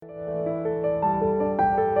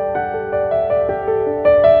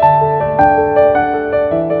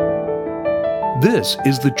This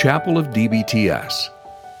is the Chapel of DBTS.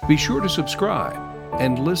 Be sure to subscribe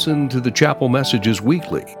and listen to the chapel messages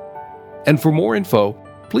weekly. And for more info,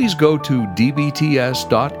 please go to dbts.edu.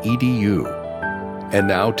 And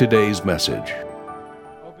now today's message.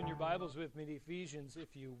 Open your Bibles with me to Ephesians,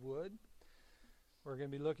 if you would. We're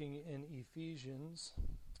going to be looking in Ephesians.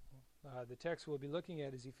 The text we'll be looking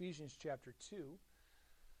at is Ephesians chapter 2.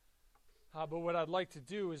 But what I'd like to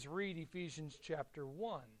do is read Ephesians chapter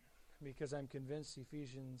 1, because I'm convinced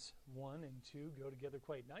Ephesians 1 and 2 go together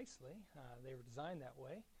quite nicely. They were designed that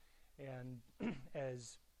way. And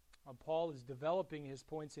as Paul is developing his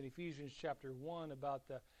points in Ephesians chapter 1 about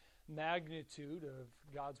the magnitude of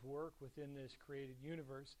God's work within this created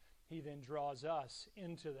universe, he then draws us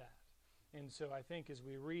into that. And so I think as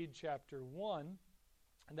we read chapter 1,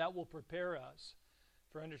 that will prepare us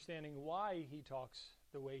for understanding why he talks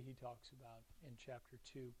the way he talks about in chapter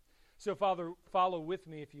 2. So, Father, follow with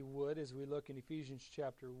me, if you would, as we look in Ephesians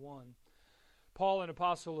chapter 1. Paul, an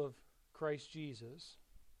apostle of Christ Jesus,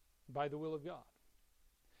 by the will of God,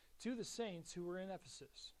 to the saints who are in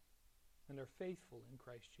Ephesus and are faithful in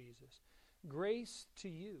Christ Jesus, grace to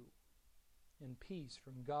you and peace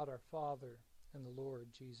from God our Father and the Lord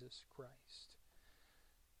Jesus Christ.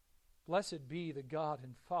 Blessed be the God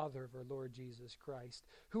and Father of our Lord Jesus Christ,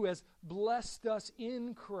 who has blessed us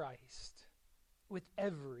in Christ with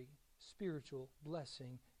every spiritual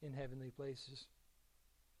blessing in heavenly places,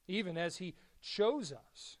 even as he chose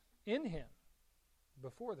us in him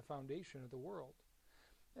before the foundation of the world,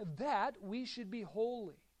 that we should be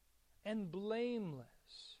holy and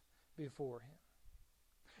blameless before him.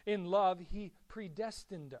 In love, he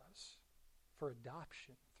predestined us for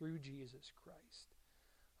adoption through Jesus Christ,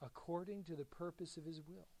 according to the purpose of his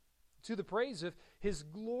will, to the praise of his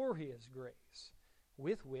glorious grace,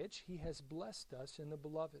 with which he has blessed us in the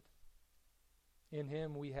Beloved. In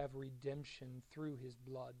him we have redemption through his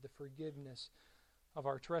blood, the forgiveness of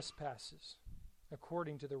our trespasses,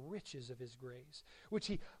 according to the riches of his grace, which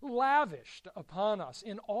he lavished upon us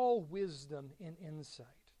in all wisdom and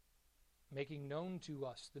insight, making known to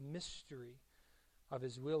us the mystery of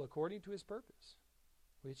his will according to his purpose,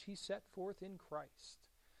 which he set forth in Christ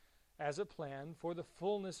as a plan for the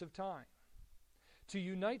fullness of time, to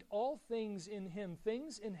unite all things in him,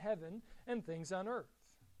 things in heaven and things on earth.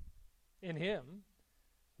 In him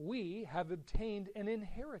we have obtained an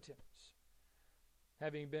inheritance,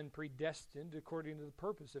 having been predestined according to the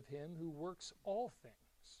purpose of him who works all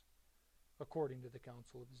things according to the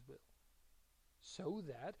counsel of his will, so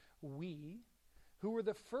that we, who were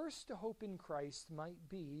the first to hope in Christ, might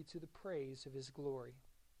be to the praise of his glory.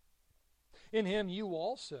 In him you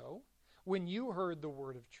also, when you heard the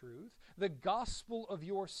word of truth, the gospel of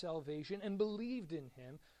your salvation, and believed in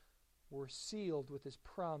him, were sealed with his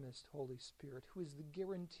promised Holy Spirit, who is the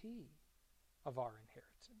guarantee of our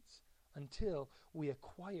inheritance, until we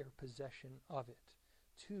acquire possession of it,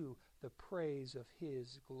 to the praise of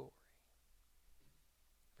his glory.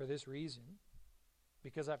 For this reason,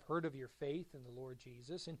 because I've heard of your faith in the Lord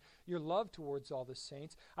Jesus and your love towards all the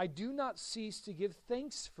saints, I do not cease to give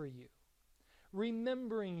thanks for you,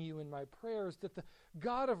 remembering you in my prayers, that the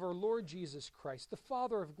God of our Lord Jesus Christ, the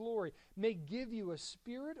Father of glory, may give you a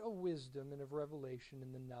spirit of wisdom and of revelation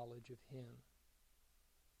in the knowledge of him,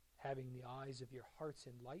 having the eyes of your hearts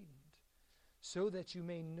enlightened, so that you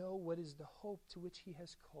may know what is the hope to which he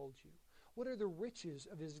has called you, what are the riches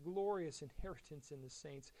of his glorious inheritance in the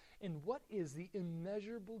saints, and what is the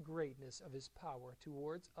immeasurable greatness of his power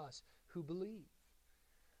towards us who believe,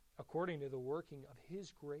 according to the working of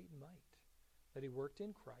his great might, that he worked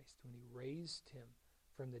in Christ when he raised him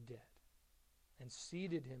from the dead and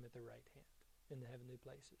seated him at the right hand in the heavenly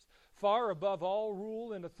places, far above all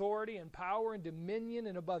rule and authority and power and dominion,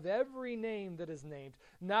 and above every name that is named,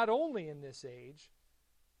 not only in this age,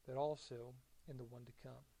 but also in the one to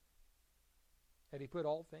come. And he put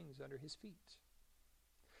all things under his feet,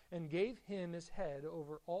 and gave him as head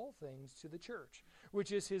over all things to the church,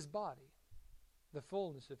 which is his body, the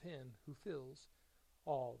fullness of him who fills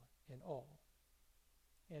all in all.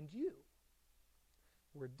 And you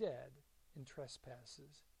were dead in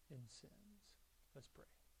trespasses and sins. Let's pray.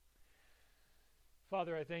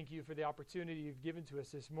 Father, I thank you for the opportunity you've given to us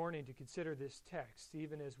this morning to consider this text,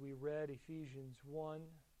 even as we read Ephesians 1,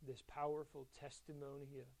 this powerful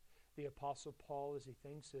testimony of the Apostle Paul as he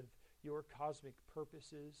thinks of your cosmic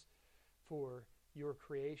purposes for your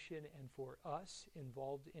creation and for us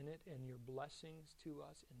involved in it, and your blessings to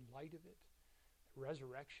us in light of it, the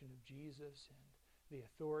resurrection of Jesus and the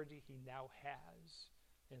authority he now has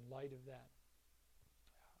in light of that.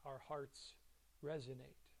 Our hearts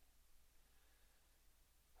resonate.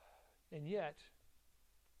 And yet,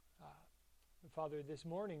 Father, this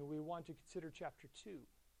morning we want to consider chapter 2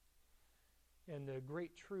 and the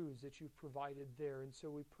great truths that you've provided there. And so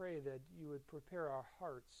we pray that you would prepare our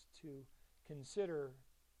hearts to consider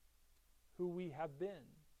who we have been,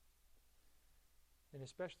 and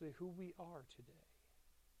especially who we are today,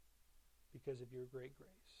 because of your great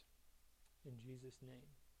grace. In Jesus' name,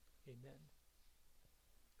 amen.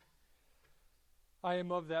 I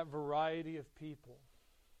am of that variety of people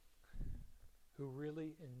who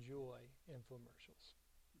really enjoy infomercials.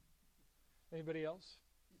 Anybody else?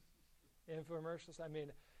 Infomercials? I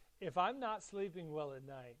mean, if I'm not sleeping well at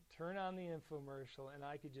night, turn on the infomercial and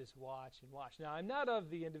I could just watch and watch. Now, I'm not of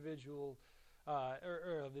the individual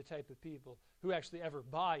or of the type of people who actually ever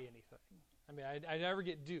buy anything. I mean, I never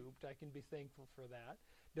get duped. I can be thankful for that.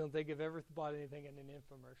 Don't think I've ever bought anything in an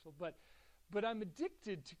infomercial. But I'm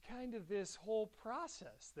addicted to kind of this whole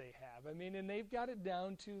process they have. I mean, and they've got it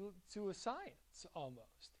down to a science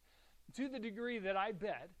almost. To the degree that I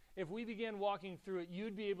bet if we began walking through it,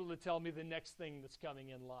 you'd be able to tell me the next thing that's coming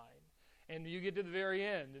in line. And you get to the very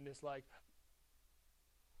end, and it's like,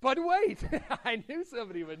 but wait! I knew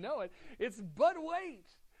somebody would know it. It's but wait!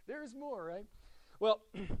 There's more, right? Well,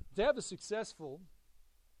 to have a successful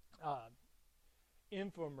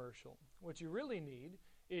infomercial, what you really need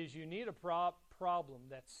is you need a problem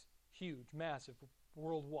that's huge, massive,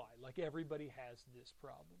 worldwide, like everybody has this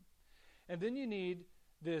problem. And then you need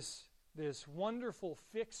this wonderful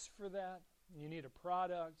fix for that. You need a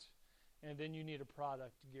product, and then you need a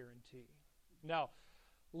product guarantee. Now,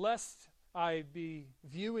 lest I be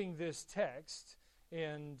viewing this text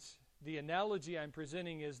and the analogy I'm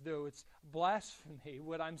presenting as though it's blasphemy,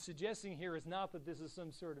 what I'm suggesting here is not that this is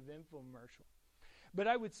some sort of infomercial. But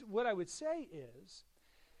what I would say is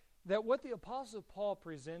that what the Apostle Paul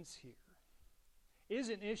presents here is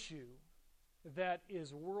an issue that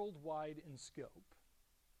is worldwide in scope.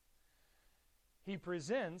 He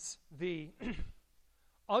presents the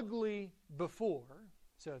ugly before.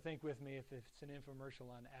 So think with me if it's an infomercial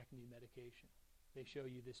on acne medication. They show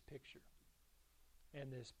you this picture.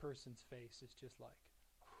 And this person's face is just like,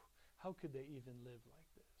 how could they even live like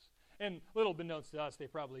this? And little beknownst to us, they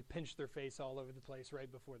probably pinched their face all over the place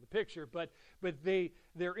right before the picture, but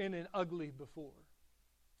they're in an ugly before.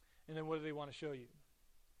 And then what do they want to show you?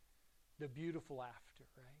 The beautiful after,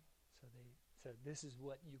 right? So they said, this is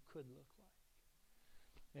what you could look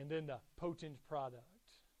like. And then the potent product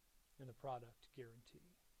and the product guarantee.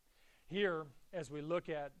 Here, as we look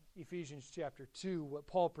at Ephesians chapter 2, what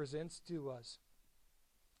Paul presents to us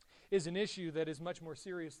is an issue that is much more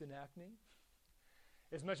serious than acne.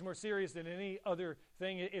 It's much more serious than any other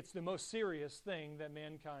thing. It's the most serious thing that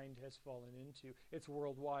mankind has fallen into. It's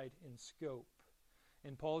worldwide in scope.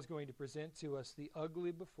 And Paul is going to present to us the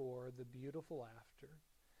ugly before, the beautiful after,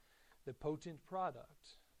 the potent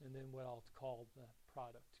product, and then what I'll call the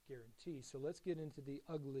product guarantee. So let's get into the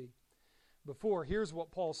ugly before. Here's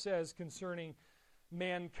what Paul says concerning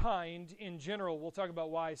mankind in general. We'll talk about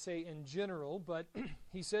why I say in general, but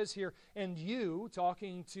he says here, and you,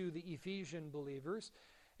 talking to the Ephesian believers,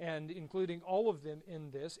 and including all of them in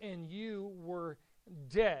this, and you were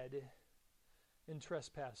dead in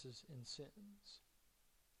trespasses and sins.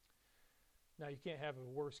 Now, you can't have a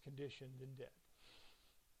worse condition than dead.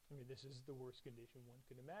 I mean, this is the worst condition one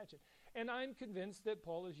can imagine. And I'm convinced that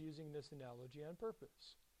Paul is using this analogy on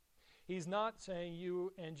purpose. He's not saying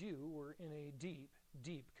you were in a deep,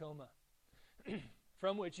 deep coma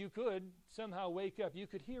from which you could somehow wake up. You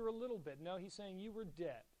could hear a little bit. No, he's saying you were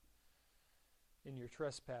dead in your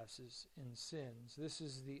trespasses and sins. This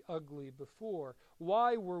is the ugly before.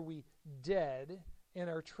 Why were we dead in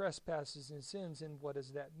our trespasses and sins, and what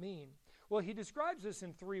does that mean? Well, he describes this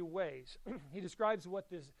in three ways. He describes why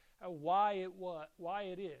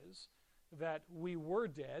it is that we were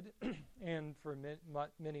dead, and for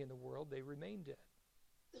many in the world, they remain dead.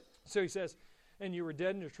 So he says, and you were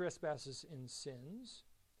dead in your trespasses and sins,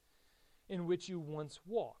 in which you once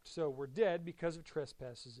walked. So we're dead because of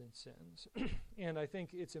trespasses and sins. And I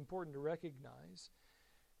think it's important to recognize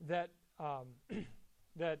that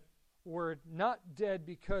that we're not dead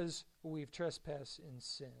because we've trespassed and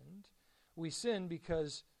sinned. We sin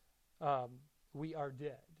because we are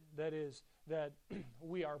dead. That is, that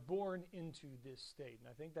we are born into this state. And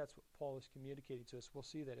I think that's what Paul is communicating to us. We'll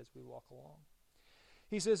see that as we walk along.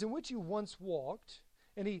 He says, in which you once walked,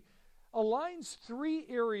 and he aligns three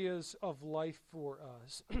areas of life for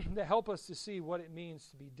us that help us to see what it means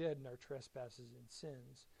to be dead in our trespasses and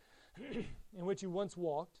sins. In which you once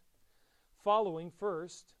walked, following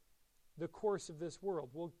first the course of this world.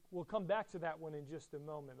 We'll come back to that one in just a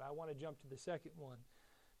moment. I want to jump to the second one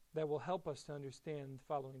that will help us to understand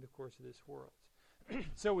following the course of this world.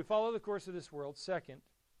 So we follow the course of this world. Second,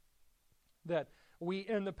 that we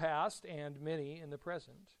in the past and many in the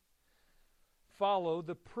present follow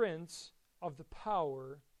the prince of the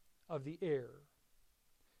power of the air,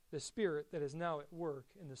 the spirit that is now at work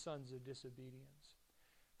in the sons of disobedience.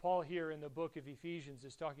 Paul here in the book of Ephesians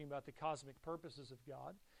is talking about the cosmic purposes of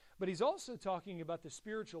God, but he's also talking about the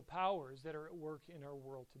spiritual powers that are at work in our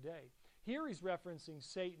world today. Here he's referencing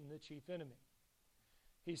Satan, the chief enemy.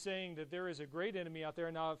 He's saying that there is a great enemy out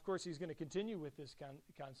there. Now, of course, he's going to continue with this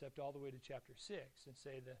concept all the way to chapter 6 and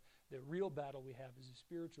say the real battle we have is a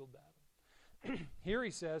spiritual battle. Here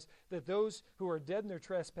he says that those who are dead in their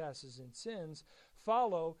trespasses and sins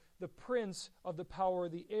follow the prince of the power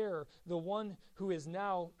of the air, the one who is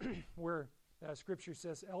now, where Scripture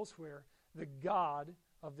says elsewhere, the God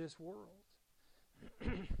of this world.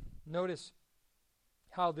 Notice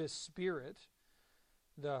how this spirit,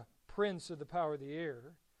 the prince of the power of the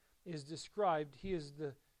air, is described. He is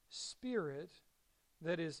the spirit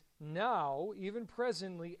that is now, even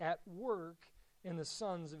presently, at work in the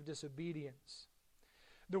sons of disobedience.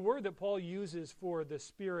 The word that Paul uses for the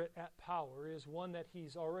spirit at power is one that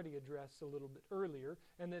he's already addressed a little bit earlier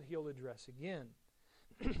and that he'll address again.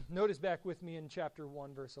 Notice back with me in chapter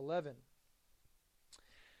 1, verse 11.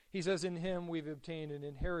 He says, "In him we've obtained an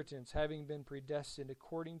inheritance, having been predestined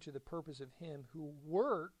according to the purpose of him who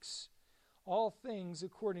works all things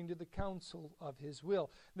according to the counsel of his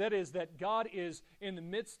will." That is, that God is in the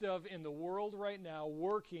midst of, in the world right now,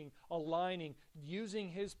 working, aligning, using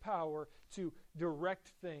his power to direct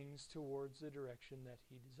things towards the direction that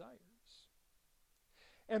he desires.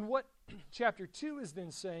 And what chapter 2 is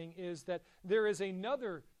then saying is that there is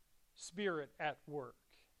another spirit at work.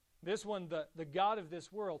 This one, the God of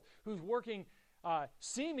this world, who's working,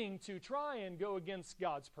 seeming to try and go against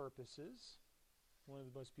God's purposes. One of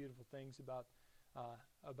the most beautiful things about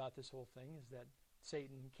this whole thing is that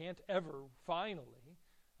Satan can't ever finally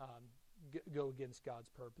go against God's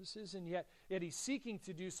purposes, and yet he's seeking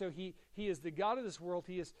to do so. He is the God of this world.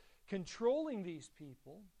 He is controlling these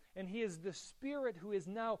people, and he is the Spirit who is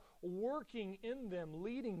now working in them,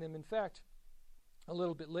 leading them. In fact, a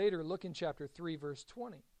little bit later, look in chapter 3, verse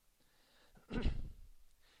 20.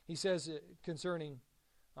 He says concerning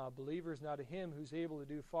believers, "Now to him who's able to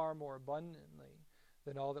do far more abundantly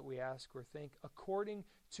than all that we ask or think, according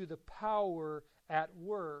to the power at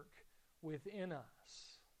work within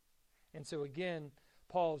us." And so again,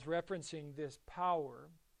 Paul is referencing this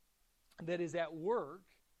power that is at work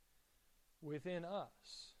within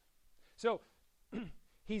us. So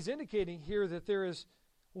he's indicating here that there is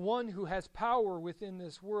one who has power within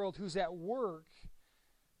this world, who's at work,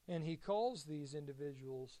 and he calls these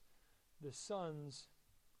individuals the sons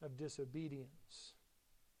of disobedience.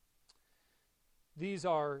 These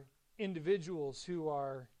are individuals who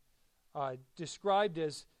are described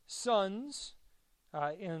as sons,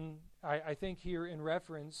 I think here in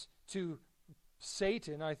reference to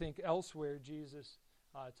Satan. I think elsewhere Jesus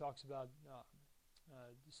talks about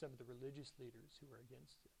some of the religious leaders who are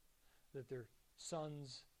against it, that they're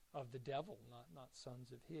sons of the devil, not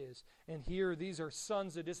sons of his. And here these are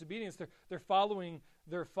sons of disobedience. They're following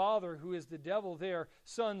their father, who is the devil. They are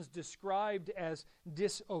sons described as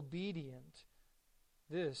disobedient.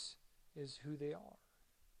 This is who they are.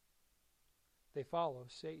 They follow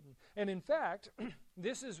Satan. And in fact,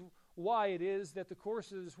 this is why it is that the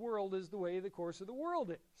course of this world is the way the course of the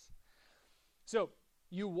world is. So,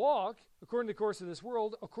 you walk according to the course of this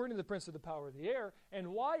world, according to the prince of the power of the air.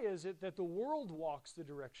 And why is it that the world walks the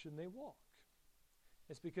direction they walk?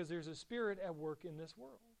 It's because there's a spirit at work in this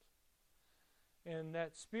world. And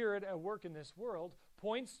that spirit at work in this world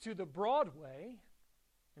points to the broad way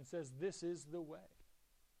and says, this is the way.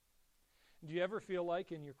 Do you ever feel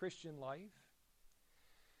like in your Christian life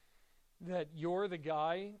that you're the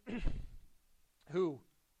guy who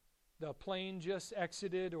the plane just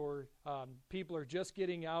exited, or people are just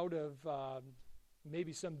getting out of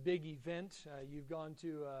maybe some big event? You've gone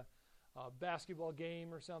to a basketball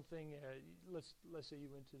game or something. Let's say you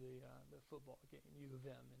went to the football game, U of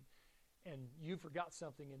M, and you forgot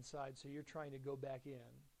something inside, so you're trying to go back in,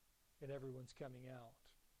 and everyone's coming out.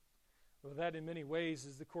 Well, that in many ways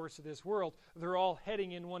is the course of this world. They're all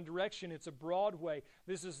heading in one direction. It's a broad way.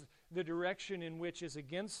 This is the direction in which is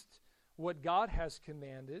against what God has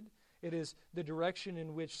commanded. It is the direction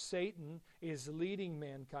in which Satan is leading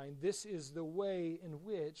mankind. This is the way in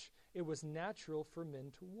which it was natural for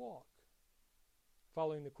men to walk,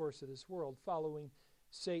 following the course of this world, following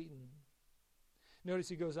Satan. Notice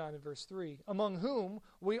he goes on in verse 3, "Among whom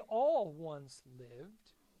we all once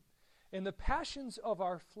lived in the passions of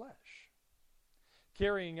our flesh,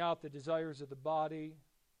 carrying out the desires of the body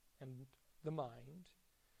and the mind,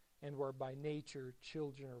 and were by nature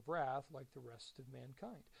children of wrath like the rest of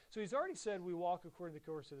mankind. So he's already said we walk according to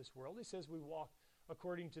the course of this world. He says we walk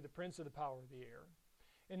according to the prince of the power of the air.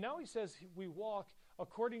 And now he says we walk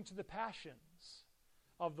according to the passions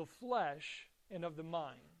of the flesh and of the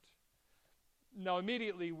mind. Now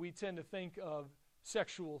immediately we tend to think of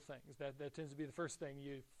sexual things. That tends to be the first thing.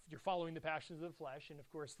 You're following the passions of the flesh, and of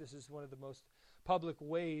course this is one of the most public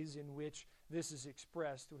ways in which this is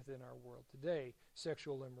expressed within our world today,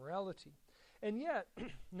 sexual immorality. And yet,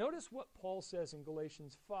 notice what Paul says in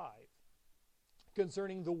Galatians 5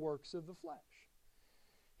 concerning the works of the flesh.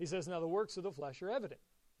 He says, now the works of the flesh are evident.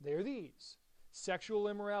 They are these: sexual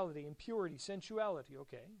immorality, impurity, sensuality.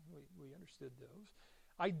 Okay, we understood those.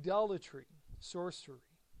 Idolatry, sorcery,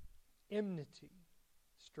 enmity,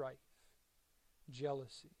 strife,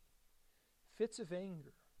 jealousy, fits of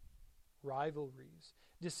anger, rivalries,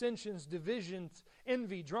 dissensions, divisions,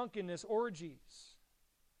 envy, drunkenness, orgies.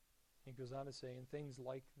 He goes on to say, and things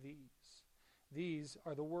like these. These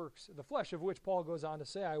are the works of the flesh, of which Paul goes on to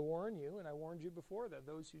say, I warn you, and I warned you before, that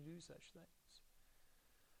those who do such things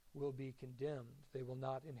will be condemned. They will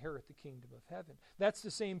not inherit the kingdom of heaven. That's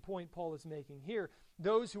the same point Paul is making here.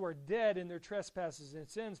 Those who are dead in their trespasses and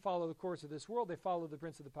sins follow the course of this world. They follow the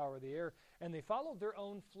prince of the power of the air, and they follow their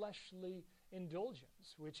own fleshly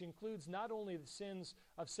indulgence, which includes not only the sins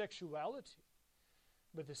of sexuality,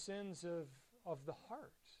 but the sins of the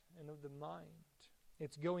heart and of the mind.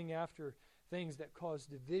 It's going after things that cause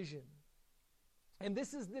division. And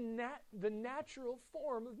this is the natural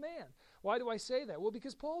form of man. Why do I say that? Well,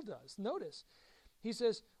 because Paul does. Notice, he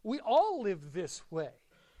says, we all live this way.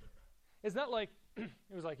 It's not like, it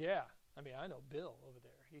was like, yeah, I know Bill over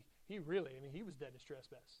there. He really, he was dead in his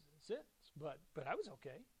trespasses and sins, but I was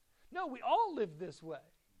okay. No, we all live this way.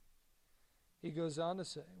 He goes on to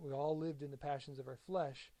say, we all lived in the passions of our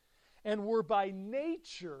flesh, and were by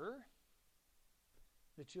nature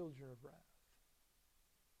the children of wrath.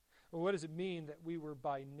 Well, what does it mean that we were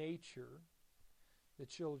by nature the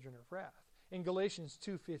children of wrath? In Galatians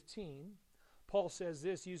 2:15, Paul says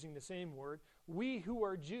this using the same word, we who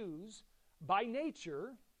are Jews by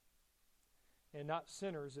nature and not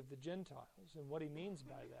sinners of the Gentiles. And what he means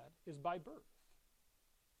by that is by birth.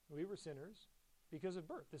 We were sinners because of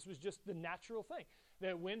birth. This was just the natural thing.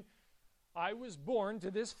 That when I was born to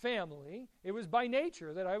this family, it was by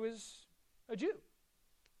nature that I was a Jew.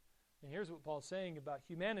 And here's what Paul's saying about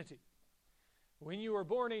humanity. When you are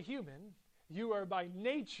born a human, you are by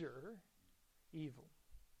nature evil.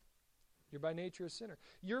 You're by nature a sinner.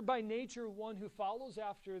 You're by nature one who follows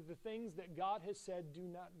after the things that God has said do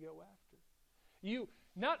not go after. You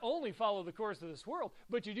not only follow the course of this world,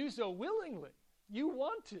 but you do so willingly. You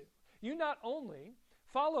want to. You not only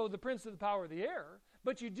follow the prince of the power of the air,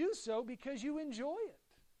 but you do so because you enjoy it.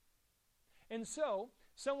 And so,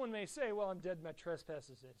 someone may say, well, I'm dead in my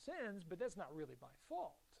trespasses and sins, but that's not really my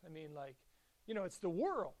fault. It's the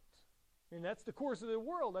world. That's the course of the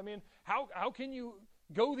world. How can you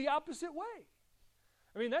go the opposite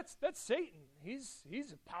way? That's Satan.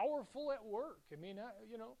 He's powerful at work.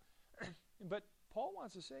 But Paul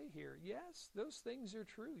wants to say here, yes, those things are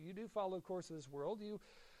true. You do follow the course of this world. You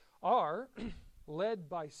are led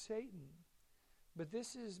by Satan. But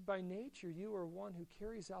this is by nature. You are one who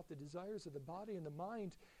carries out the desires of the body and the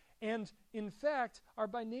mind, and in fact are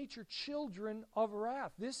by nature children of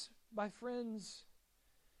wrath. This, my friends,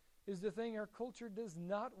 is the thing our culture does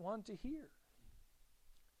not want to hear.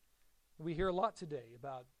 We hear a lot today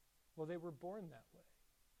about, well, they were born that way,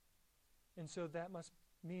 and so that must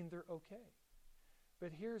mean they're okay.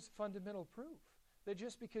 But here's fundamental proof that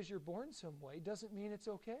just because you're born some way doesn't mean it's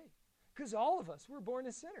okay. Because all of us were born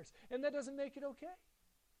as sinners, and that doesn't make it okay.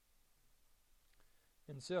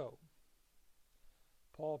 And so,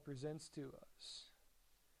 Paul presents to us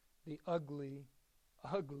the ugly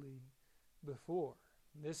before.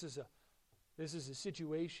 This is a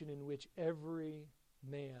situation in which every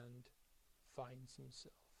man finds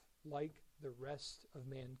himself, like the rest of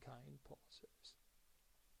mankind, Paul says.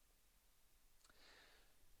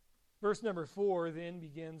 Verse number 4 then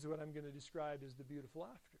begins what I'm going to describe as the beautiful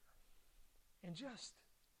after. And just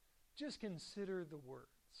consider the words.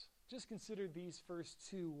 Just consider these first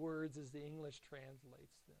two words as the English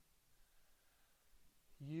translates them.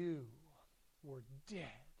 You were dead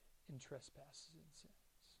in trespasses and sins.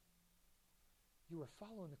 You were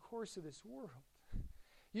following the course of this world.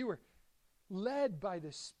 You were led by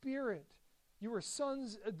the Spirit. You were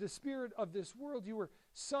sons of the spirit of this world. You were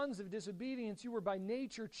sons of disobedience. You were by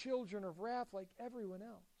nature children of wrath like everyone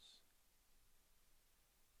else.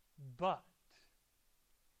 But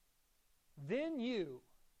then you,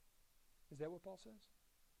 is that what Paul says?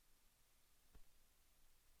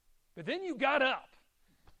 But then you got up.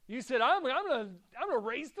 You said, I'm going to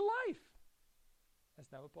raise to life.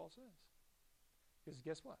 That's not what Paul says. Because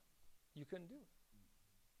guess what? You couldn't do it.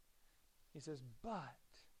 He says, but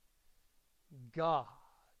God.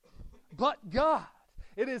 But God.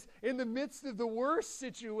 It is in the midst of the worst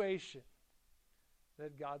situation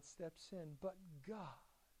that God steps in. But God.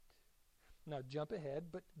 Now jump ahead.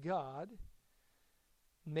 But God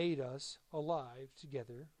made us alive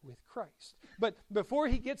together with Christ. But before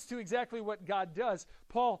he gets to exactly what God does,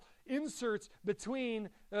 Paul inserts between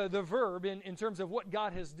the verb in terms of what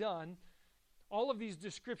God has done, all of these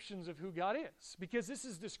descriptions of who God is. Because this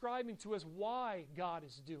is describing to us why God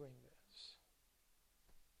is doing this.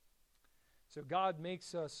 So God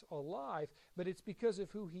makes us alive, but it's because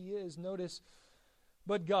of who he is. Notice,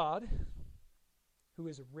 but God, who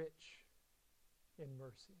is rich in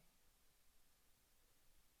mercy.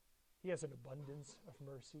 He has an abundance of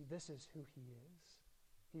mercy. This is who he is.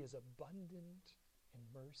 He is abundant in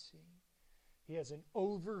mercy. He has an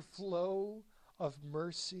overflow of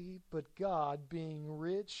mercy, but God, being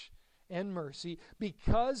rich in mercy,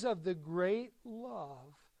 because of the great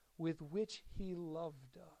love with which he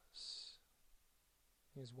loved us.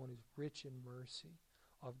 He is one who's rich in mercy,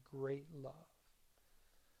 of great love.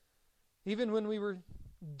 Even when we were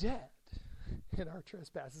dead in our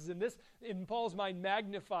trespasses. And this, in Paul's mind,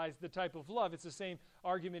 magnifies the type of love. It's the same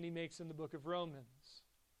argument he makes in the book of Romans.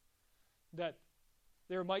 That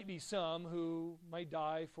there might be some who might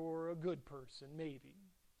die for a good person, maybe.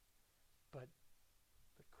 But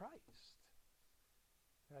Christ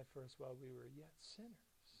died for us while we were yet sinners.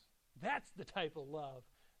 That's the type of love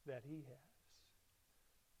that he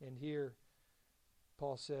has. And here,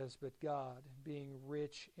 Paul says, but God, being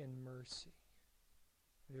rich in mercy,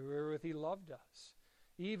 wherewith he loved us,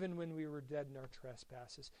 even when we were dead in our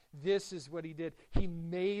trespasses. This is what he did. He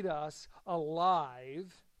made us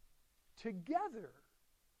alive together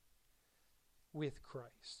with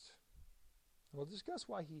Christ. We'll discuss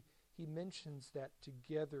why he mentions that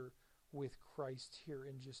together with Christ here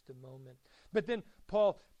in just a moment. But then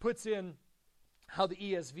Paul puts in how the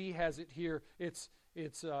ESV has it here. It's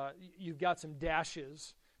you've got some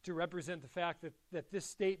dashes to represent the fact that this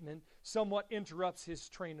statement somewhat interrupts his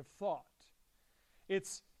train of thought.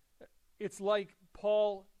 It's like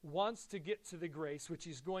Paul wants to get to the grace, which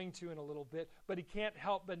he's going to in a little bit, but he can't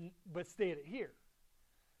help but state it here.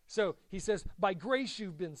 So he says, by grace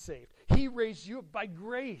you've been saved. He raised you up. By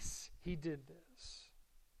grace he did this.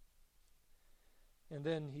 And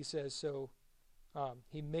then he says,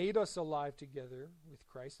 he made us alive together with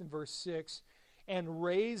Christ in verse 6, and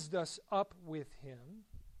raised us up with him,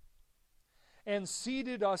 and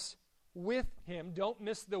seated us with him. Don't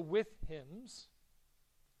miss the with hims.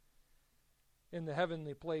 In the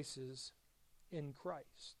heavenly places in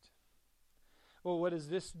Christ. Well, what does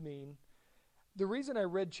this mean? The reason I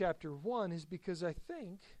read chapter 1 is because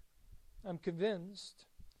I'm convinced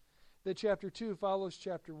that chapter 2 follows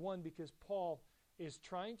chapter 1 because Paul is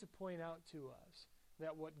trying to point out to us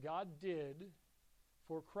that what God did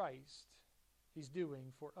for Christ, he's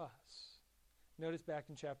doing for us. Notice back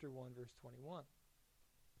in chapter 1, verse 21.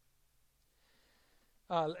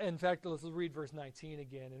 In fact, let's read verse 19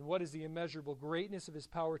 again. And what is the immeasurable greatness of his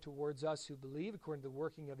power towards us who believe, according to the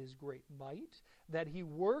working of his great might, that he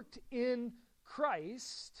worked in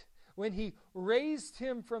Christ when he raised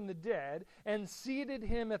him from the dead and seated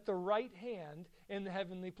him at the right hand in the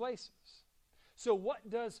heavenly places. So what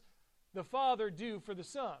does the Father do for the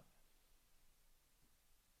Son?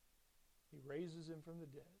 He raises him from the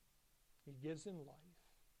dead. He gives him life,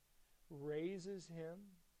 raises him,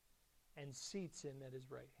 and seats him at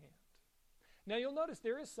his right hand. Now you'll notice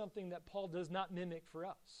there is something that Paul does not mimic for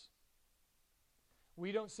us.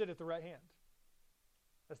 We don't sit at the right hand.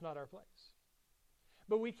 That's not our place.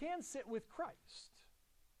 But we can sit with Christ.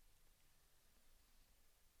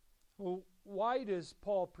 Well, why does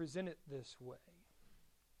Paul present it this way?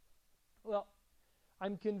 Well,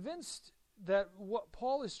 I'm convinced that what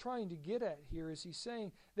Paul is trying to get at here is he's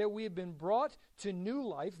saying that we have been brought to new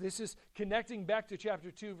life. This is connecting back to chapter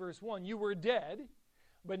 2, verse 1. You were dead,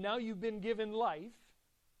 but now you've been given life.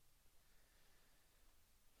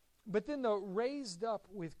 But then the raised up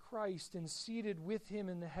with Christ and seated with him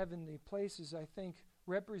in the heavenly places, I think,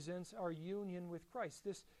 represents our union with Christ.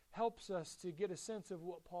 This helps us to get a sense of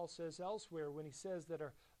what Paul says elsewhere when he says that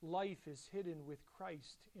our life is hidden with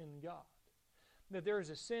Christ in God. That there is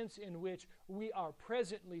a sense in which we are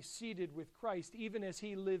presently seated with Christ. Even as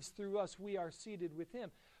he lives through us, we are seated with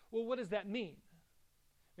him. Well, what does that mean?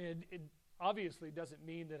 It obviously doesn't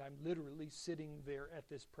mean that I'm literally sitting there at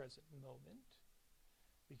this present moment,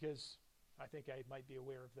 because I think I might be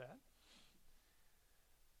aware of that.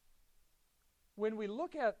 when we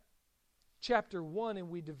look at chapter 1 and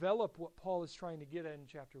we develop what Paul is trying to get at in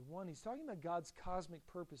chapter 1, he's talking about God's cosmic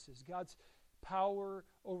purposes, God's power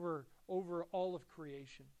over all of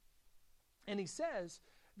creation. And he says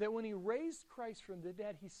that when he raised Christ from the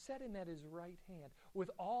dead, he set him at his right hand with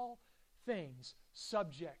all things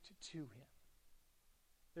subject to him.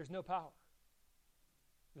 There's no power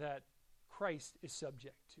that Christ is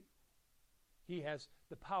subject to. He has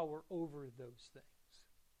the power over those things.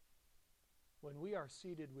 When we are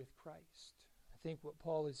seated with Christ, I think what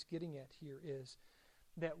Paul is getting at here is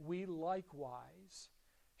that we likewise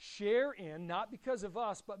share in, not because of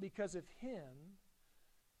us, but because of him,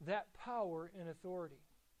 that power and authority.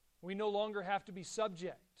 We no longer have to be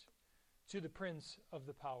subject to the prince of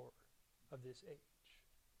the power of this age.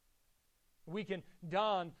 We can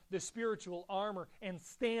don the spiritual armor and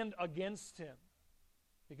stand against him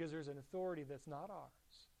because there's an authority that's not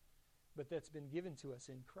ours, but that's been given to us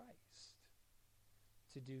in Christ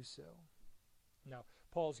to do so. Now,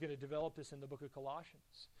 Paul's going to develop this in the book of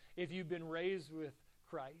Colossians. If you've been raised with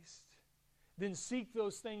Christ, then seek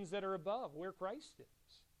those things that are above, where Christ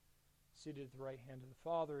is, seated at the right hand of the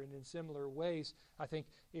Father. And in similar ways, I think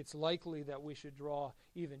it's likely that we should draw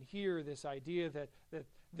even here this idea that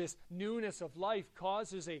this newness of life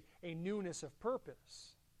causes a newness of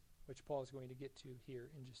purpose, which Paul is going to get to here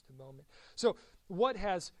in just a moment. So what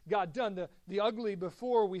has God done? The ugly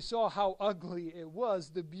before, we saw how ugly it was.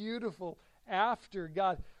 The beautiful after,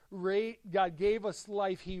 God gave us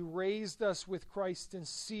life. He raised us with Christ and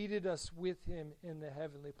seated us with him in the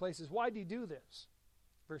heavenly places. Why did he do this?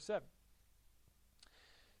 Verse 7.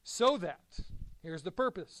 So that, here's the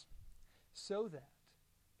purpose, so that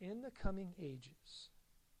in the coming ages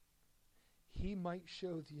he might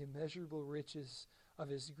show the immeasurable riches of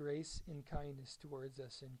his grace and kindness towards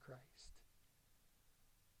us in Christ.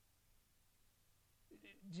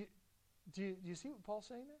 Do you see what Paul's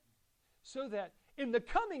saying there? So that in the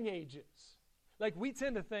coming ages, like we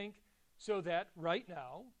tend to think, so that right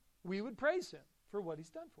now we would praise him for what he's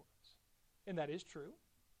done for us. And that is true.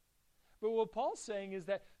 But what Paul's saying is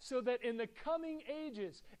that so that in the coming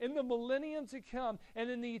ages, in the millennium to come,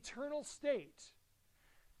 and in the eternal state,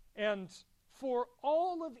 and for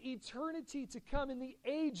all of eternity to come, in the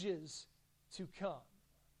ages to come,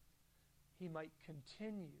 he might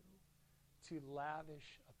continue to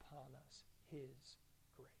lavish upon us his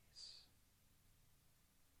grace.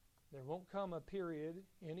 There won't come a period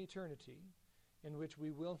in eternity in which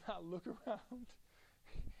we will not look around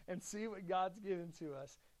and see what God's given to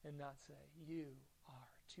us and not say, you are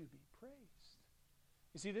to be praised.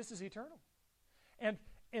 You see, this is eternal.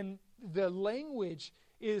 And the language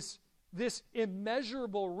is this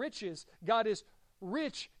immeasurable riches. God is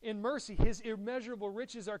rich in mercy. His immeasurable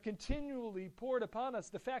riches are continually poured upon us.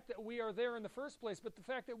 The fact that we are there in the first place, but the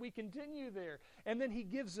fact that we continue there. And then he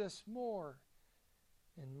gives us more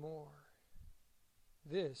and more.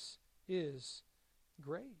 This is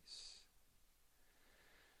grace.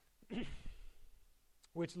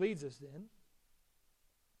 Which leads us then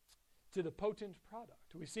to the potent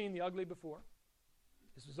product. We've seen the ugly before.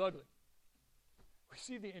 This was ugly. We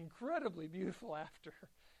see the incredibly beautiful after.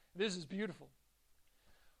 This is beautiful.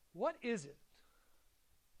 What is it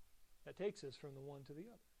that takes us from the one to the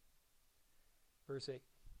other? Verse 8.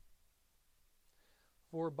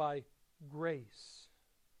 For by grace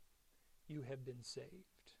you have been saved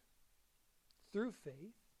through faith.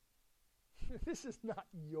 This is not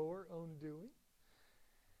your own doing.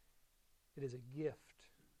 It is a gift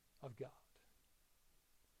of God,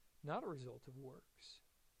 not a result of works,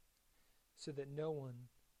 so that no one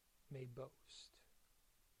may boast.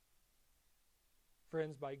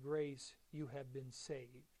 Friends, by grace you have been saved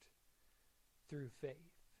through faith.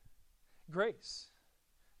 Grace,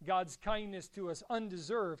 God's kindness to us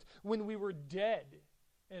undeserved. When we were dead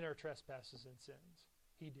in our trespasses and sins,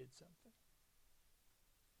 he did something.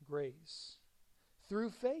 Grace,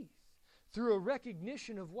 through faith. Through a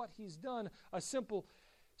recognition of what he's done, a simple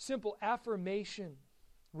affirmation,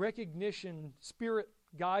 recognition,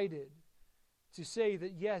 spirit-guided, to say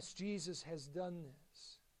that, yes, Jesus has done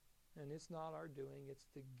this. And it's not our doing, it's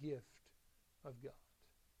the gift of God.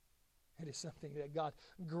 It is something that God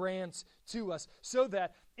grants to us so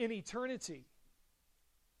that in eternity,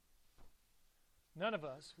 none of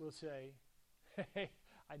us will say, hey,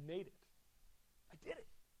 I made it. I did it.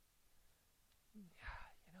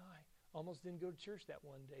 Almost didn't go to church that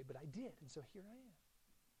one day, but I did, and so here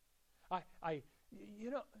I am.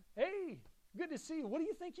 Hey, good to see you. What do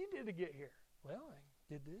you think you did to get here? Well, I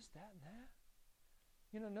did this, that, and that.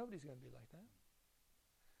 Nobody's going to be like that.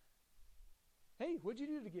 Hey, what'd you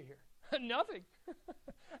do to get here? Nothing.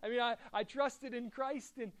 I trusted in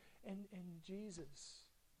Christ, And Jesus,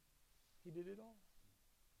 he did it all.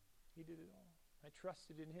 He did it all. I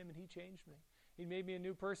trusted in him and he changed me. He made me a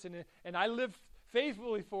new person and I live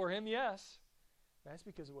faithfully for him, yes. That's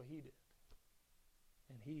because of what he did.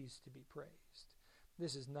 And he's to be praised.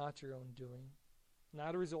 This is not your own doing,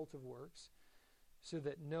 not a result of works, so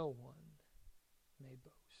that no one may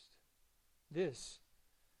boast. This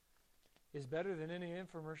is better than any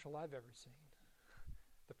infomercial I've ever seen.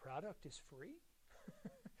 The product is free?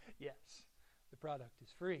 Yes, the product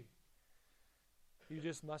is free. You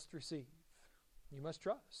just must receive. You must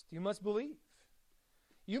trust. You must believe.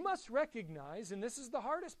 You must recognize, and this is the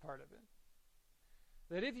hardest part of it,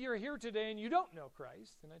 that if you're here today and you don't know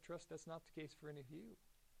Christ, and I trust that's not the case for any of you,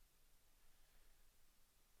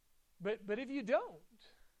 but if you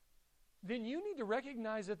don't, then you need to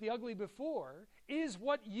recognize that the ugly before is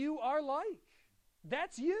what you are like.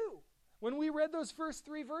 That's you. When we read those first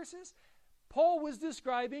 3 verses, Paul was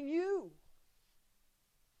describing you.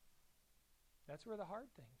 That's where the hard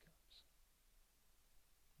thing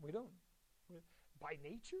comes. By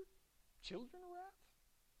nature, children of wrath?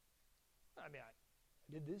 I mean,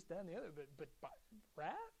 I did this, that, and the other, but by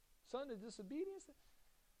wrath? Son of disobedience?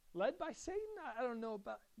 Led by Satan? I don't know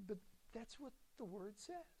about, but that's what the word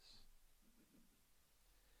says.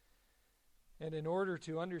 And in order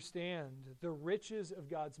to understand the riches of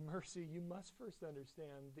God's mercy, you must first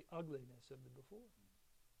understand the ugliness of the before.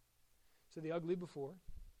 So the ugly before,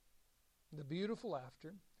 the beautiful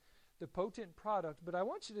after, the potent product. But I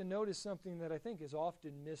want you to notice something that I think is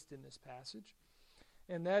often missed in this passage,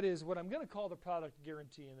 and that is what I'm going to call the product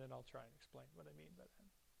guarantee, and then I'll try and explain what I mean by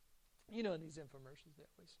that. You know, in these infomercials, they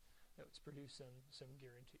always produce some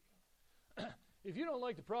guarantee. If you don't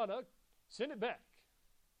like the product, send it back.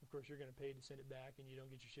 Of course, you're going to pay to send it back, and you don't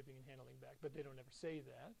get your shipping and handling back, but they don't ever say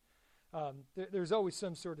that. There's always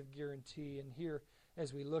some sort of guarantee. And here,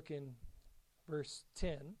 as we look in verse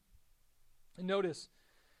 10, notice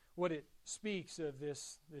what it speaks of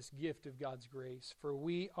this gift of God's grace. For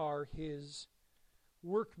we are his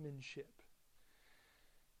workmanship.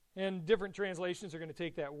 And different translations are going to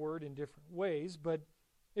take that word in different ways, but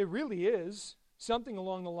it really is something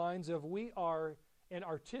along the lines of we are an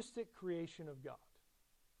artistic creation of God.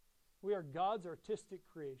 We are God's artistic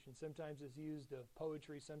creation. Sometimes it's used of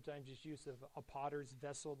poetry. Sometimes it's used of a potter's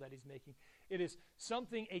vessel that he's making. It is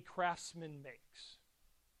something a craftsman makes.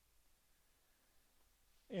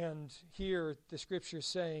 And here the scripture is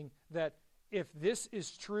saying that if this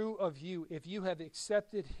is true of you, if you have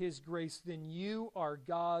accepted his grace, then you are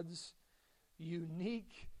God's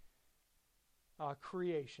unique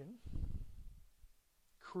creation,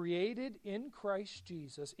 created in Christ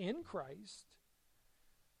Jesus, in Christ.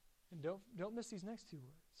 And don't miss these next 2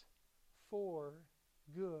 words. For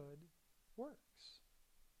good works.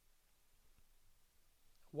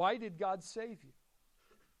 Why did God save you?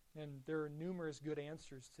 And there are numerous good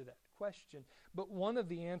answers to that question. But one of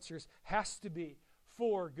the answers has to be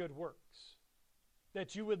for good works.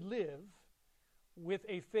 That you would live with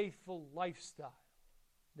a faithful lifestyle.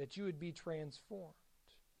 That you would be transformed.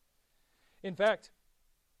 In fact,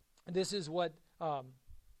 this is what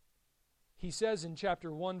he says in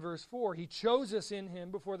chapter 1, verse 4, he chose us in him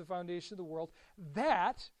before the foundation of the world,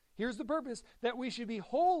 that, here's the purpose, that we should be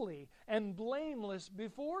holy and blameless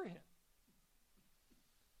before him.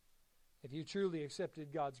 If you truly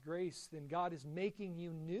accepted God's grace, then God is making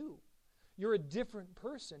you new. You're a different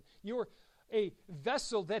person. You're a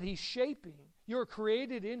vessel that he's shaping. You're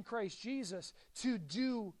created in Christ Jesus to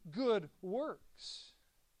do good works.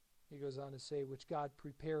 He goes on to say, which God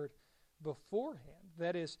prepared beforehand.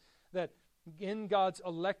 That is, that in God's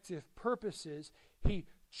elective purposes, he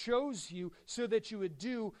chose you so that you would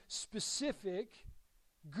do specific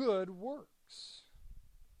good works.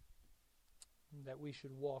 And that we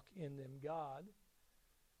should walk in them. God,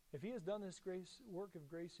 if he has done this work of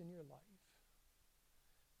grace in your life,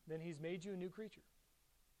 then he's made you a new creature.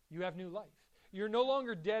 You have new life. You're no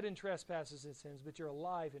longer dead in trespasses and sins, but you're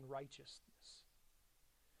alive in righteousness.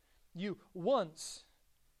 You once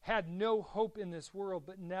had no hope in this world,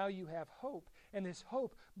 but now you have hope. And this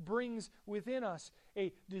hope brings within us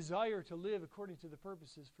a desire to live according to the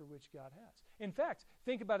purposes for which God has. In fact,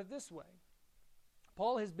 think about it this way.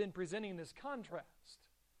 Paul has been presenting this contrast.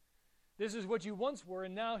 This is what you once were,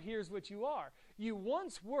 and now here's what you are. You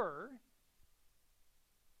once were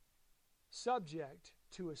subject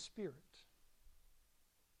to a spirit,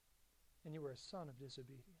 and you were a son of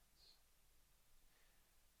disobedience.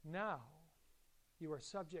 Now, you are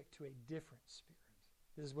subject to a different spirit.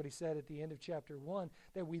 This is what he said at the end of chapter 1,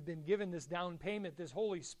 that we've been given this down payment, this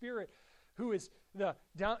Holy Spirit, who is the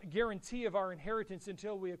guarantee of our inheritance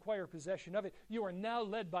until we acquire possession of it. You are now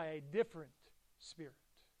led by a different Spirit.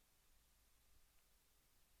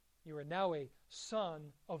 You are now a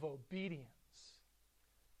son of obedience.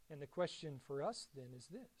 And the question for us then is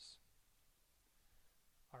this: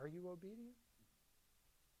 are you obedient?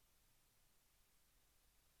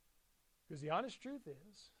 Because the honest truth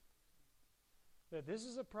is that this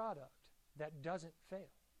is a product that doesn't fail.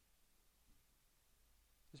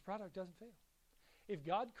 This product doesn't fail. If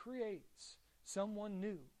God creates someone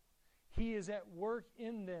new, He is at work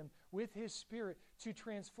in them with His Spirit to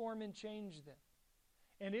transform and change them.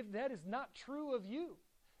 And if that is not true of you,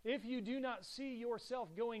 if you do not see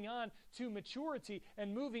yourself going on to maturity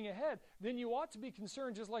and moving ahead, then you ought to be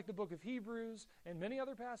concerned, just like the book of Hebrews and many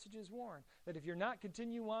other passages warn, that if you're not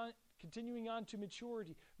continuing on to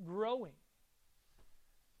maturity, growing,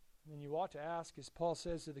 then you ought to ask, as Paul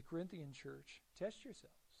says to the Corinthian church, test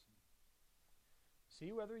yourselves.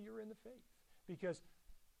 See whether you're in the faith. Because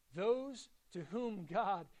those to whom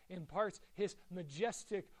God imparts His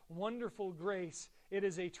majestic, wonderful grace, it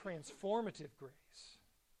is a transformative grace.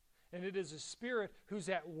 And it is a Spirit who's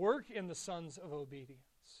at work in the sons of obedience.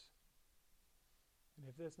 And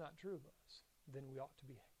if that's not true of us, then we ought to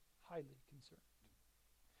be highly concerned.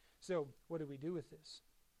 So, what do we do with this?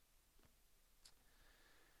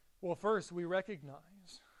 Well, first, we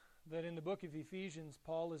recognize that in the book of Ephesians,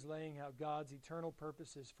 Paul is laying out God's eternal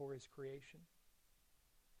purposes for His creation.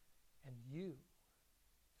 And you,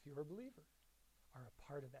 if you're a believer, are a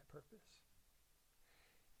part of that purpose.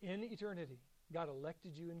 In eternity, God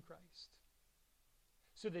elected you in Christ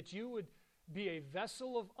so that you would be a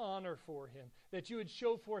vessel of honor for Him, that you would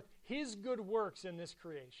show forth His good works in this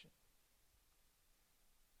creation.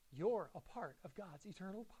 You're a part of God's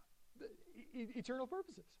eternal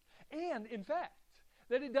purposes. And, in fact,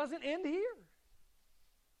 that it doesn't end here.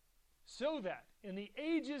 So that in the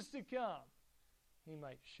ages to come, He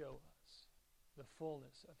might show us the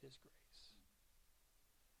fullness of His grace.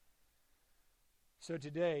 So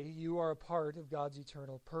today, you are a part of God's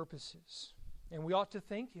eternal purposes. And we ought to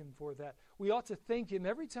thank Him for that. We ought to thank Him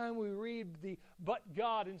every time we read the "but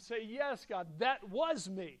God" and say, yes, God, that was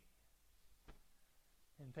me.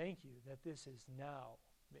 And thank you that this is now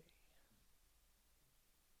me.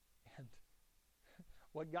 And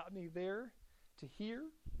what got me there to here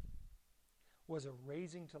was a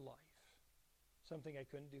raising to life. Something I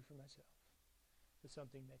couldn't do for myself, but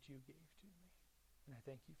something that you gave to me. And I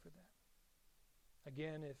thank you for that.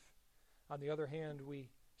 Again, if, on the other hand,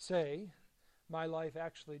 we say, my life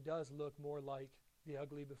actually does look more like the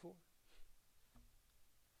ugly before.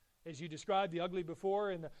 As you described the ugly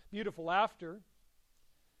before and the beautiful after,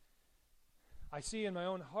 I see in my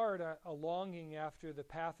own heart a longing after the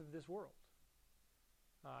path of this world.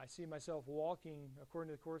 I see myself walking according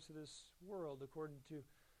to the course of this world, according to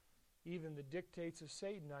even the dictates of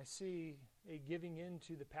Satan. I see a giving in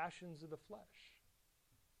to the passions of the flesh.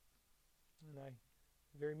 And I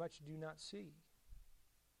very much do not see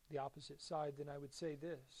the opposite side. Then I would say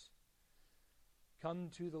this: come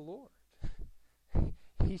to the Lord.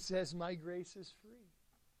 He says, my grace is free.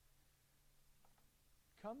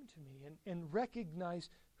 Come to me and recognize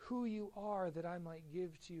who you are, that I might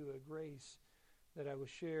give to you a grace that I will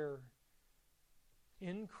share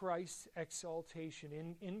in Christ's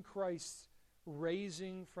exaltation, in Christ's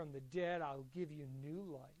raising from the dead. I'll give you new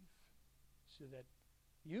life so that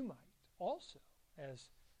you might also, as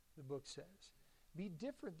the book says, be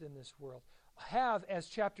different than this world. Have, as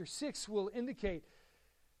chapter 6 will indicate,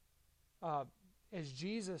 as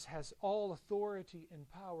Jesus has all authority and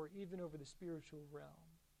power even over the spiritual realm,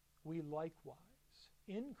 we likewise,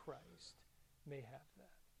 in Christ, may have that.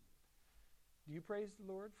 Do you praise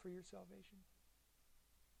the Lord for your salvation?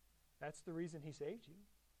 That's the reason He saved you.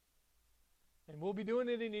 And we'll be doing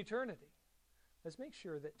it in eternity. Let's make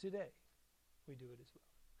sure that today we do it as well.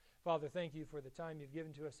 Father, thank you for the time you've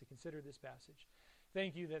given to us to consider this passage.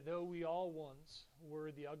 Thank you that though we all once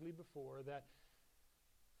were the ugly before, that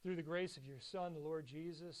through the grace of your Son, the Lord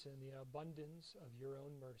Jesus, and the abundance of your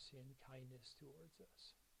own mercy and kindness towards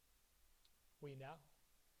us, we now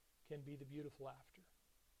can be the beautiful after.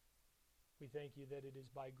 We thank you that it is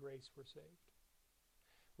by grace we're saved.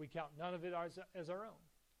 We count none of it as our own,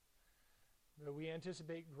 but we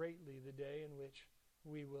anticipate greatly the day in which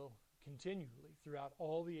we will continually, throughout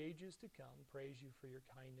all the ages to come, praise you for your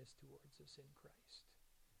kindness towards us in Christ.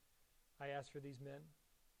 I ask for these men.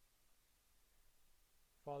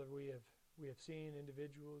 Father, we have seen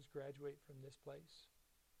individuals graduate from this place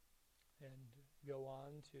and go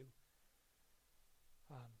on to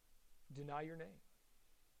deny your name.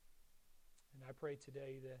 And I pray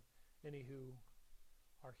today that any who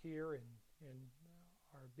are here and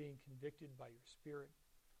are being convicted by your Spirit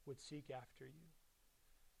would seek after you.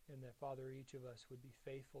 And that, Father, each of us would be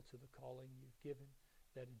faithful to the calling you've given.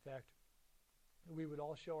 That, in fact, we would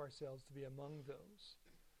all show ourselves to be among those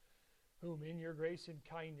whom in your grace and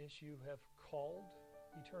kindness you have called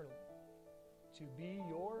eternally to be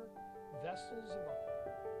your vessels of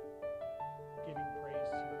honor, giving praise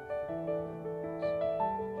to you through all in Jesus'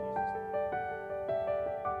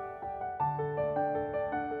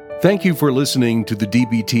 name. Thank you for listening to the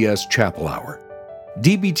DBTS Chapel Hour.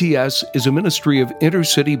 DBTS is a ministry of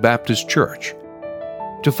Intercity Baptist Church.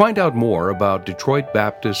 To find out more about Detroit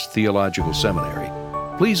Baptist Theological Seminary,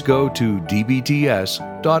 please go to dbts.edu.